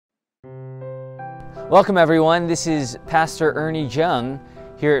Welcome everyone, this is Pastor Ernie Jung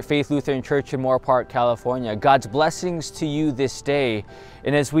here at Faith Lutheran Church in Moorpark, California. God's blessings to you this day.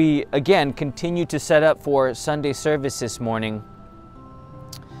 And as we again continue to set up for Sunday service this morning,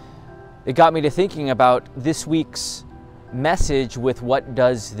 it got me to thinking about this week's message with what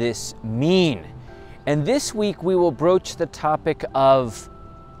does this mean? And this week we will broach the topic of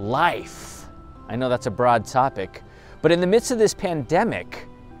life. I know that's a broad topic, but in the midst of this pandemic,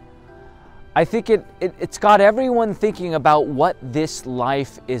 I think it's got everyone thinking about what this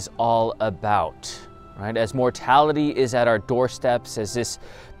life is all about, right? As mortality is at our doorsteps, as this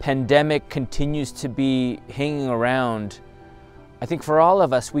pandemic continues to be hanging around, I think for all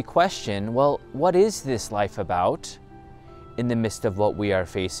of us, we question, well, what is this life about in the midst of what we are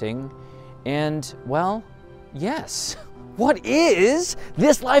facing? And, well, yes, what is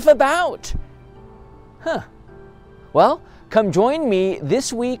this life about? Well, come join me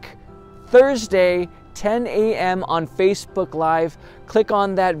this week, Thursday, 10 a.m. on Facebook Live. Click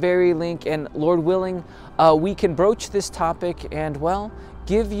on that very link and Lord willing, we can broach this topic and, well,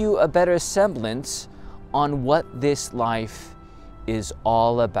 give you a better semblance on what this life is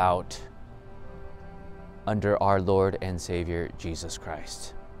all about under our Lord and Savior, Jesus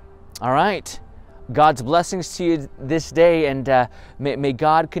Christ. All right, God's blessings to you this day, and may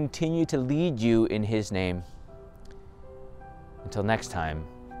God continue to lead you in His name. Until next time,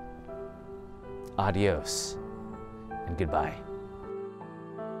 adios and goodbye.